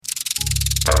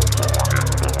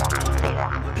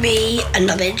We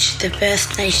acknowledge the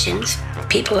First Nations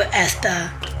people as the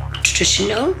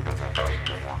traditional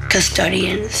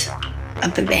custodians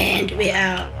of the land we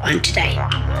are on today.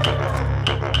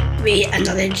 We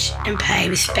acknowledge and pay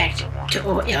respect to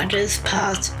all elders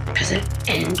past, present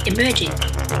and emerging.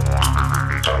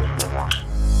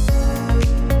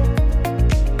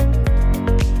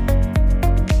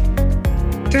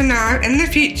 The Now in the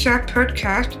Future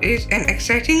podcast is an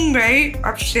exciting way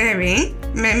of sharing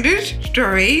members'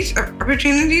 stories of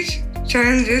opportunities,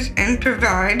 challenges, and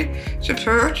provide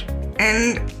support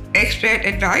and expert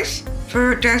advice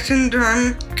for Down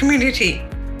syndrome community.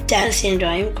 Down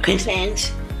Syndrome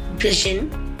Queensland's vision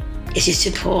is to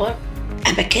support,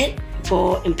 advocate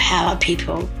for, empower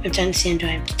people with Down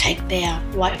syndrome to take their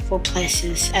rightful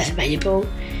places as valuable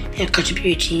and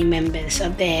contributing members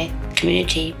of their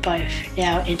community both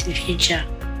now and into the future.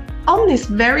 On this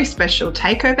very special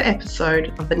takeover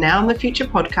episode of the Now in the Future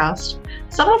podcast,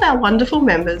 some of our wonderful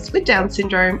members with Down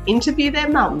syndrome interview their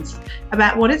mums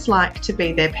about what it's like to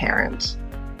be their parent.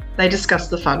 They discuss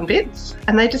the fun bits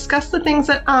and they discuss the things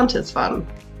that aren't as fun.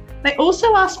 They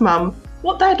also ask mum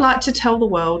what they'd like to tell the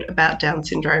world about Down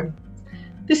syndrome.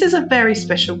 This is a very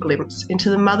special glimpse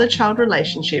into the mother-child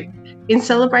relationship in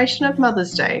celebration of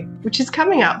Mother's Day, which is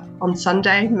coming up on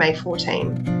Sunday, May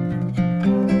 14.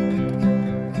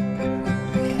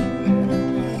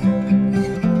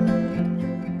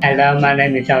 Hello, my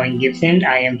name is Owen Gibson.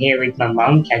 I am here with my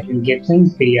mom, Catherine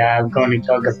Gibson. We are going to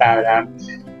talk about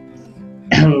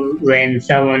when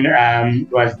someone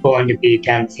was born to be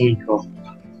Down syndrome.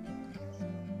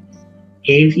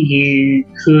 If you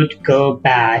could go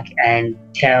back and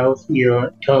talk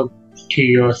to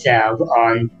yourself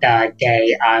on the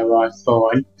day I was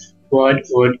born, what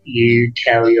would you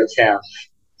tell yourself?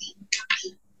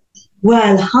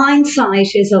 Well,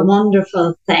 hindsight is a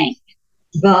wonderful thing,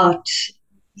 but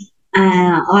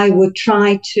I would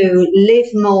try to live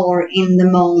more in the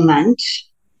moment,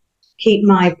 keep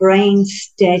my brain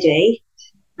steady,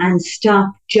 and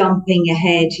stop jumping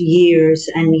ahead years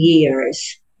and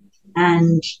years,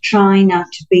 and try not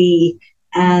to be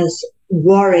as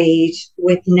worried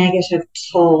with negative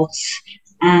thoughts.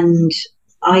 And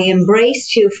I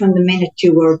embraced you from the minute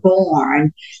you were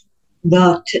born,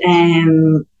 but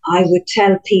I would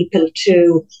tell people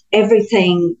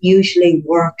everything usually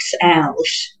works out,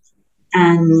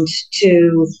 and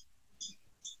to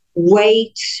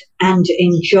wait and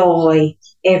enjoy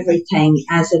everything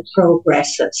as it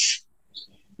progresses.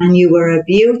 And you were a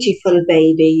beautiful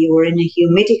baby. You were in a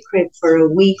humidity crib for a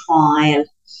wee while.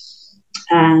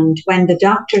 And when the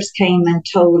doctors came and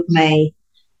told me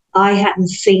I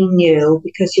hadn't seen you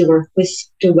because you were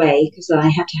whisked away because I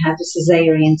had to have a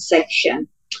cesarean section.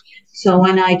 So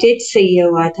when I did see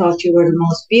you, I thought you were the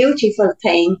most beautiful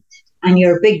thing. And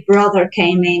your big brother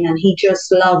came in and he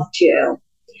just loved you.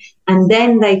 And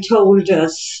then they told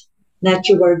us that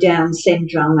you were Down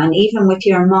syndrome. And even with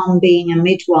your mom being a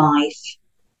midwife,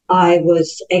 I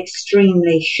was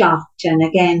extremely shocked. And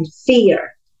again,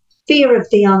 fear of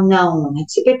the unknown.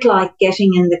 It's a bit like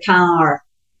getting in the car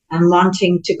and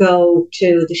wanting to go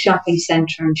to the shopping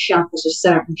centre and shop at a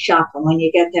certain shop. And when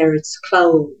you get there, it's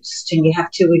closed and you have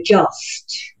to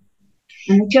adjust.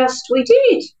 And we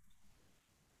did.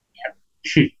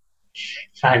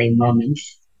 Funny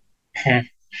moments.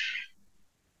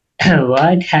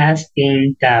 What has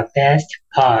been the best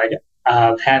part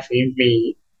of having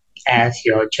me as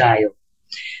your child?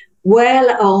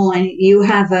 Well, Owen, you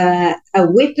have a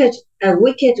wicked,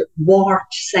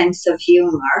 warped sense of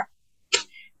humour,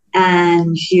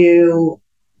 and you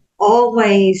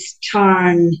always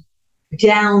turn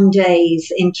down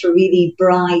days into really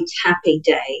bright, happy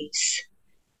days.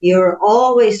 You're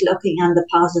always looking on the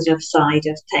positive side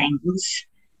of things.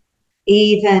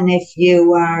 Even if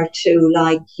you are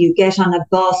you get on a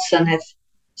bus and if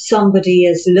somebody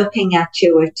is looking at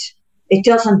you, it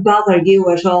doesn't bother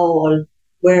you at all.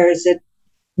 Whereas it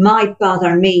might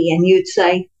bother me, and you'd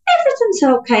say, everything's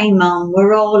okay, Mum,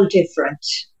 we're all different.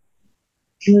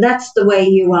 And that's the way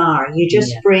you are. You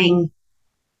just bring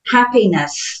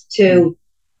happiness to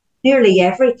nearly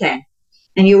everything.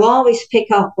 And you always pick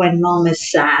up when Mum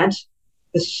is sad,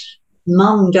 because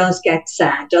Mum does get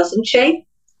sad, doesn't she?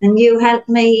 And you help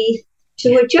me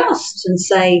to adjust and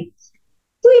say,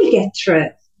 we'll get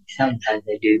through. Sometimes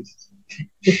I do.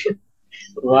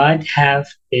 What have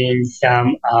been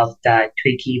some of the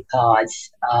tricky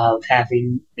parts of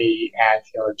having me as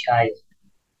your child?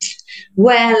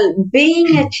 Well,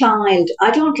 being a child,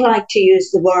 I don't like to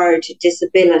use the word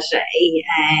disability,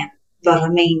 but I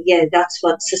mean, that's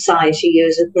what society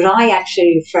uses. But I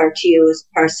actually refer to you as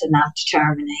a person of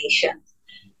determination,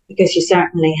 because you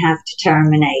certainly have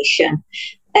determination.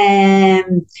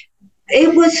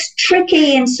 It was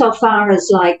tricky insofar as,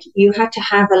 like, you had to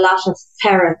have a lot of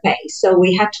therapy. So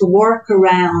we had to work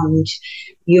around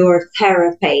your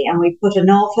therapy, and we put an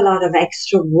awful lot of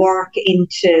extra work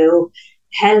into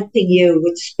helping you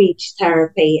with speech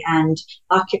therapy and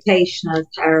occupational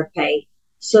therapy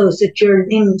so that your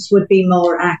limbs would be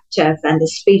more active, and the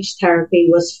speech therapy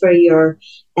was for your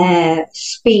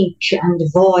speech and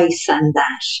voice and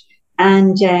that.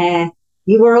 And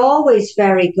you were always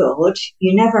very good.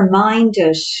 You never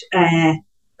minded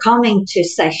coming to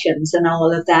sessions and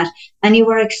all of that. And you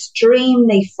were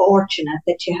extremely fortunate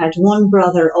that you had one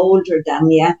brother older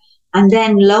than you. And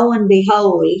then, lo and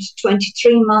behold,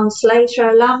 23 months later,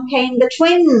 along came the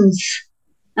twins.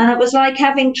 And it was like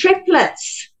having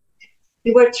triplets.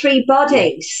 You were three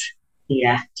bodies.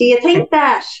 Yeah. Do you think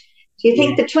that? Do you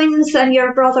think the twins and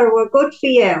your brother were good for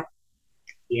you?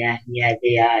 Yeah,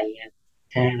 they are, yeah.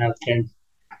 10 out of 10.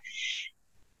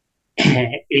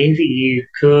 If you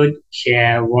could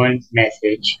share one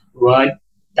message, what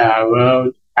the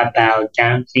world about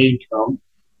Down syndrome,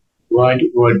 what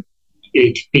would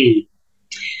it be?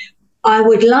 I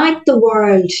would like the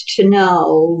world to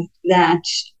know that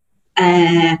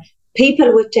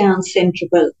people with Down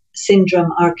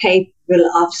syndrome are capable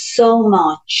of so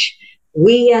much.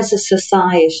 We as a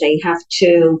society have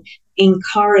to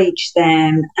encourage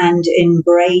them and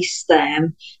embrace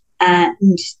them.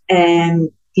 And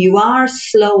you are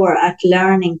slower at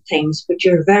learning things, but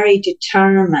you're very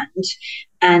determined.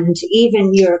 And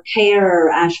even your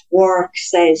carer at work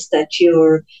says that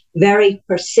you're very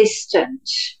persistent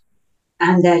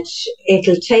and that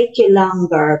it'll take you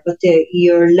longer, but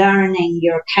you're learning,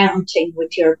 you're counting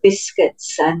with your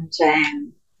biscuits and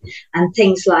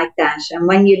things like that. And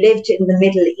when you lived in the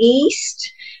Middle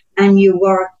East and you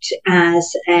worked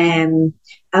as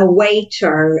a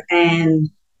waiter,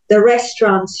 the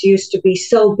restaurants used to be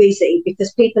so busy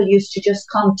because people used to just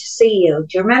come to see you.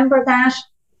 Do you remember that?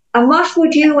 And what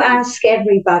would you ask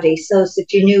everybody so that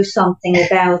you knew something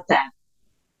about them?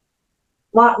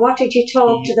 What did you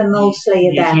talk to them mostly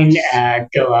about? You can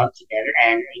go up to them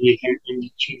and you can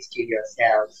introduce to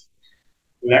yourself.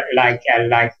 Like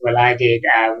what I did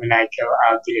when I go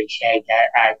out to the shade,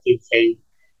 I did say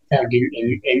something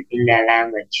in their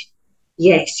language.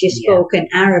 Yes, you spoke in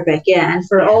Arabic, yeah. And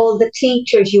for all the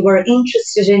teachers, you were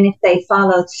interested in if they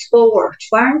followed sport,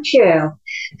 weren't you?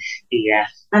 Yeah.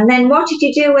 And then what did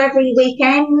you do every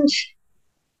weekend?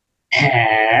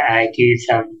 I do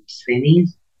some swimming.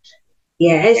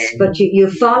 Yes, but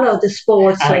you follow the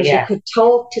sports so you could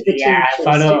talk to the teachers. Yeah, I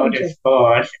follow all the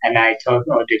sports and I talk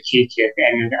to all the teachers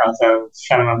and also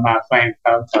some of my friends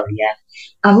also, yeah.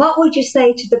 And what would you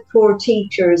say to the poor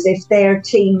teachers if their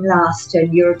team lost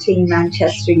and your team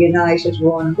Manchester United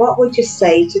won? What would you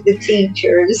say to the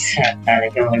teachers? I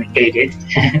don't want to hate it.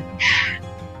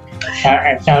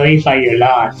 Sorry for your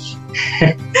loss.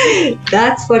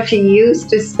 That's what you used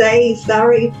to say.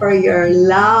 Sorry for your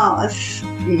loss.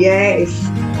 Yes.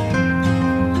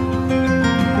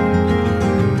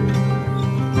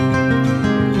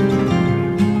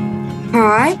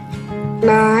 Hi,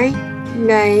 my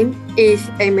name is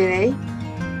Emily.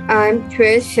 I'm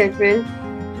 27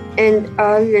 and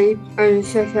I live on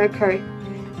Sussex Coast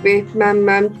with my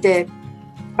mum Deb.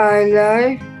 I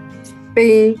love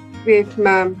being with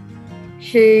mum.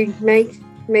 She makes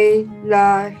me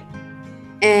laugh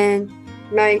and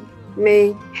make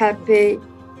me happy.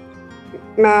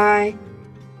 My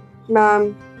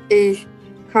mum is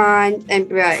kind and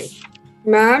brave.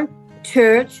 Mum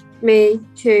taught me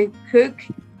to cook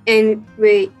and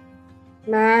read.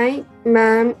 My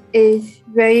mum is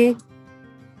very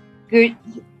good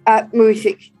at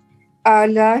music. I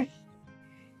love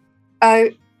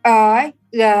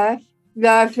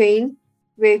laughing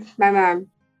with my mum.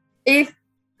 If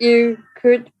you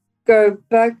could go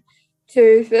back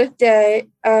to the day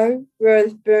I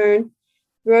was born,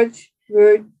 what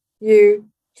would you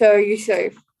tell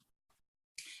yourself?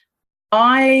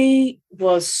 I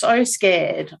was so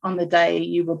scared on the day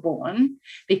you were born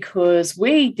because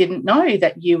we didn't know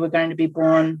that you were going to be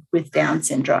born with Down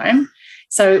syndrome.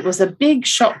 So it was a big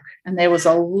shock and there was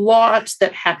a lot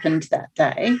that happened that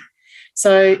day.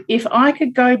 So if I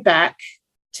could go back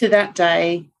to that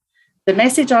day, the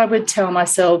message I would tell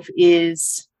myself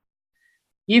is,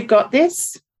 you've got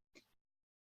this.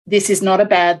 This is not a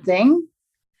bad thing.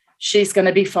 She's going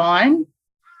to be fine.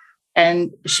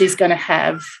 And she's going to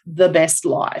have the best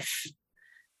life.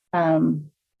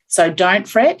 So don't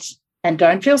fret and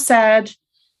don't feel sad.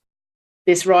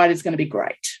 This ride is going to be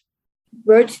great.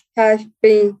 What has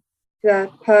been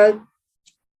the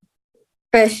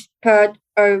best part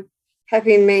of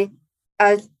having me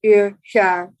as your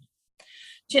child?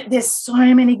 there's so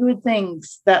many good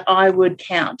things that I would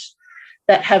count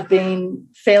that have been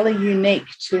fairly unique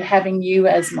to having you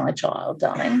as my child,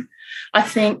 darling. I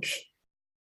think,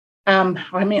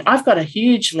 I've got a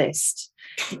huge list.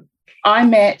 I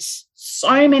met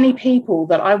so many people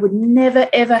that I would never,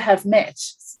 ever have met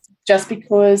just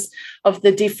because of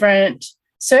the different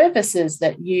services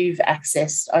that you've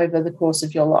accessed over the course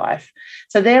of your life.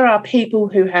 So there are people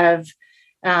who have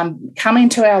come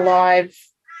into our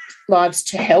lives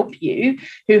to help you,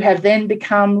 who have then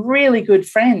become really good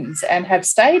friends and have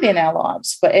stayed in our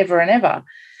lives forever and ever.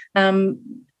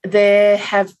 There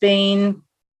have been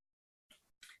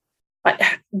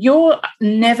your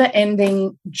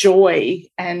never-ending joy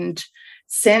and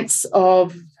sense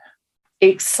of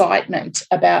excitement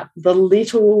about the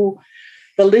little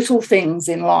things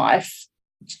in life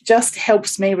just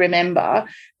helps me remember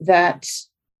that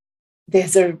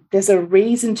there's a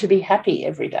reason to be happy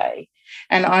every day.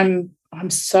 And I'm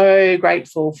so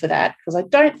grateful for that, because I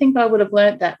don't think I would have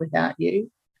learnt that without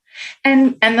you.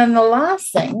 And then the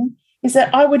last thing is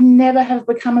that I would never have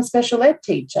become a special ed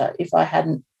teacher if I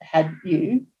hadn't had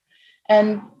you.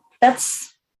 And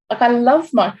that's, like, I love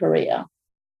my career.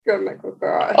 Gonna make me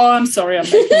cry. Oh, I'm sorry, I'm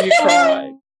making you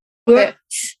cry. What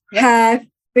have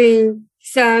been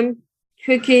some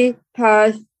tricky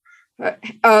parts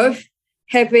of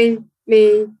helping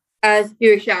me as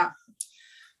your child?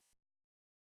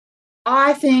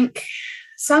 I think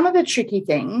some of the tricky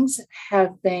things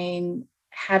have been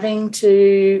having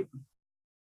to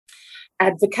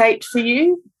advocate for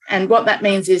you. And what that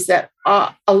means is that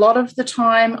a lot of the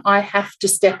time I have to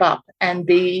step up and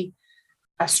be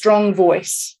a strong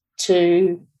voice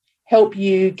to help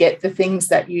you get the things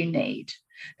that you need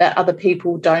that other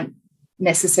people don't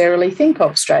necessarily think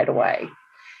of straight away.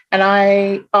 And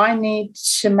I need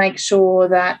to make sure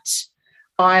that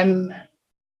I'm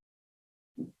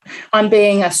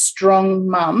being a strong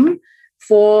mum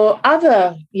for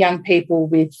other young people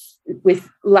with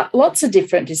lots of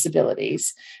different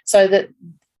disabilities, so that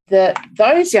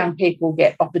those young people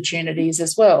get opportunities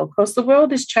as well, because the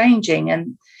world is changing,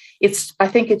 and I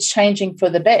think it's changing for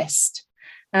the best.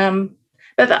 But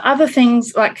the other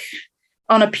things, like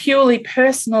on a purely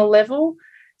personal level,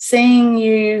 seeing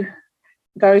you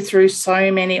go through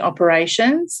so many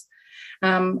operations,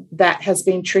 that has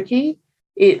been tricky.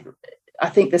 I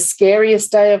think the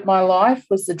scariest day of my life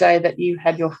was the day that you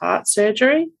had your heart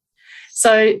surgery.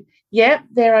 So, yeah,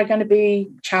 there are going to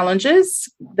be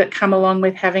challenges that come along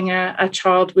with having a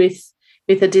child with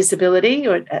a disability,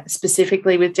 or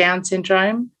specifically with Down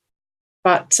syndrome.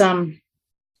 But,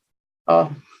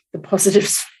 the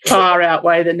positives far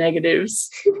outweigh the negatives.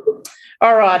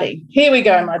 All righty, here we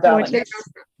go, my darling.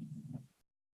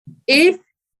 If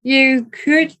you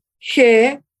could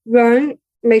share one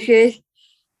message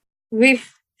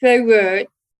with the word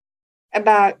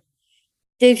about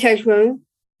detection,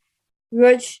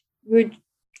 what would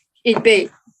it be?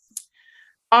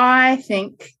 I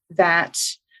think that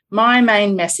my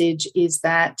main message is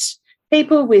that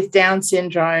people with Down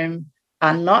syndrome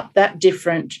are not that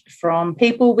different from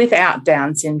people without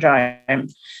Down syndrome.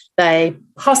 They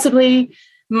possibly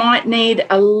might need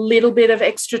a little bit of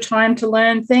extra time to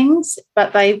learn things,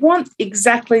 but they want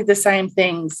exactly the same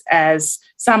things as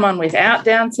someone without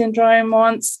Down syndrome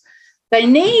wants. They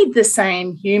need the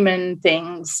same human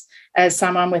things as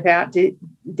someone without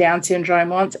Down syndrome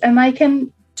wants, and they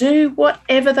can do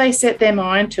whatever they set their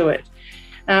mind to it.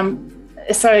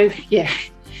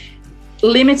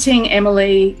 Limiting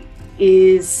Emily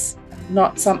is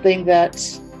not something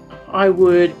that I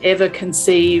would ever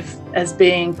conceive as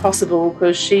being possible,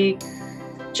 because she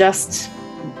just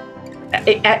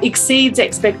exceeds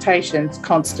expectations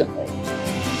constantly.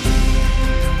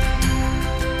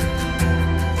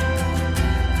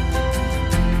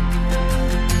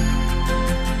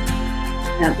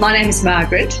 My name is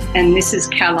Margaret, and this is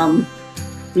Callum,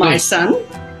 my son.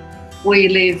 We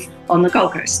live on the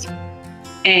Gold Coast.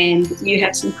 And you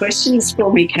have some questions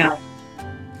for me, Cal.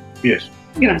 Yes.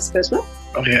 You can ask the first one.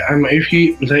 Okay.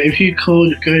 If you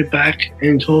could go back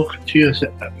and talk to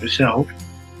yourself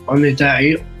on the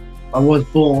day I was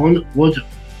born, what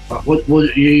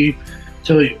would you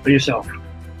tell yourself?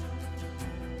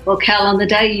 Well, Cal, on the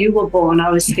day you were born, I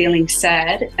was feeling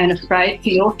sad and afraid for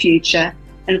your future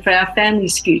and for our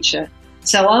family's future.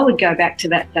 So I would go back to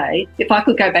that day. If I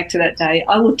could go back to that day,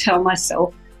 I would tell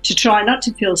myself to try not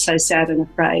to feel so sad and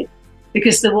afraid,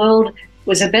 because the world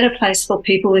was a better place for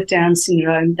people with Down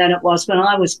syndrome than it was when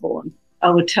I was born. I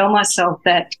would tell myself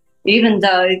that even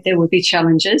though there would be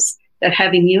challenges, that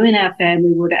having you in our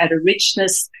family would add a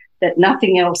richness that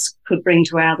nothing else could bring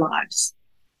to our lives.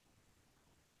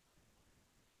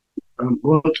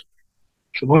 What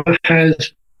what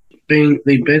has been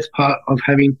the best part of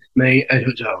having me as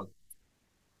a child?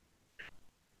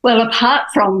 Well, apart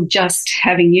from just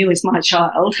having you as my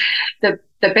child, the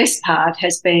best part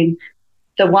has been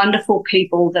the wonderful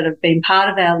people that have been part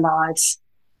of our lives,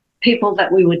 people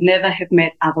that we would never have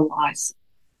met otherwise.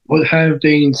 What have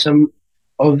been some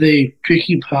of the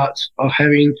tricky parts of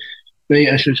having me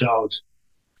as a child?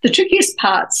 The trickiest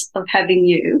parts of having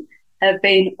you have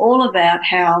been all about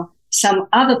how some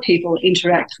other people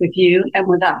interact with you and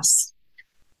with us.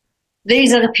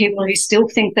 These are the people who still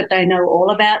think that they know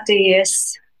all about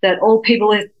DS, that all people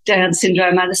with Down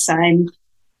syndrome are the same,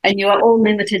 and you are all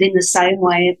limited in the same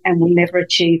way and will never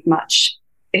achieve much.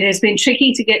 It has been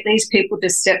tricky to get these people to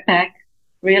step back,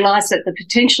 realise that the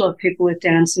potential of people with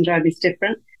Down syndrome is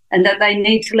different and that they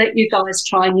need to let you guys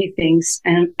try new things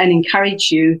and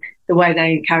encourage you the way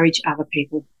they encourage other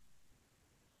people.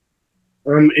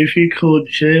 If you could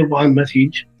share one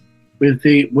message with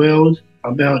the world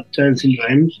about Down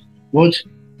syndrome, what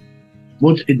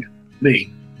would it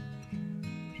be?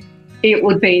 It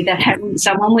would be that having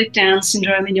someone with Down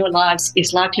syndrome in your lives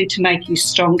is likely to make you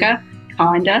stronger,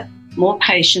 kinder, more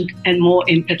patient and more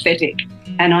empathetic.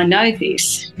 And I know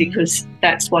this because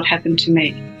that's what happened to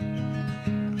me.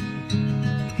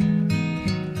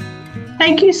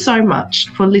 Thank you so much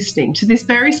for listening to this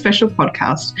very special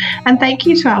podcast, and thank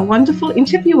you to our wonderful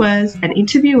interviewers and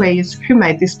interviewees who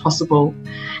made this possible.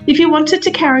 If you wanted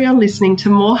to carry on listening to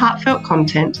more heartfelt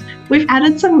content, we've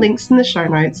added some links in the show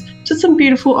notes to some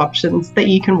beautiful options that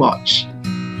you can watch.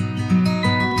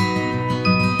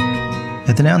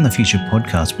 At the Now in the Future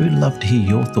podcast, we would love to hear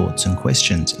your thoughts and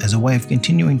questions as a way of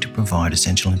continuing to provide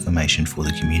essential information for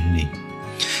the community.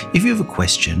 If you have a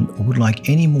question or would like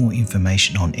any more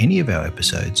information on any of our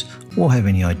episodes or have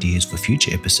any ideas for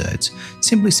future episodes,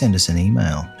 simply send us an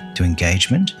email to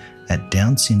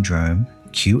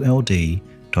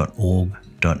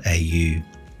engagement@downsyndromeqld.org.au.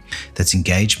 That's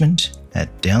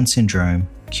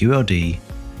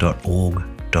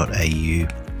engagement@downsyndromeqld.org.au.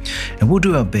 And we'll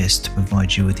do our best to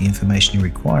provide you with the information you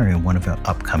require in one of our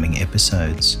upcoming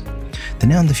episodes. The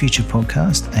Now in the Future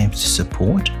podcast aims to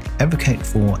support, advocate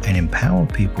for and empower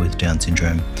people with Down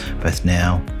syndrome, both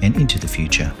now and into the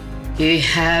future. You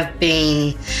have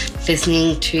been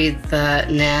listening to the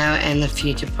Now and the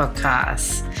Future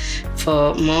podcast.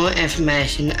 For more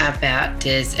information about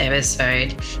this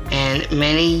episode and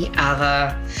many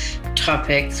other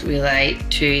topics relate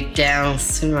to Down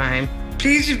syndrome,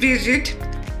 please visit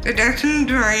the Down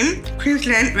Syndrome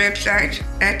Queensland website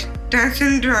at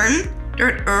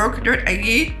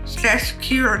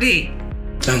downsyndrome.org.au/QLD.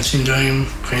 Down Syndrome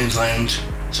Queensland,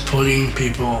 supporting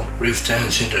people with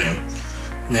Down syndrome,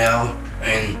 now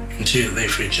and into the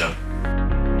future.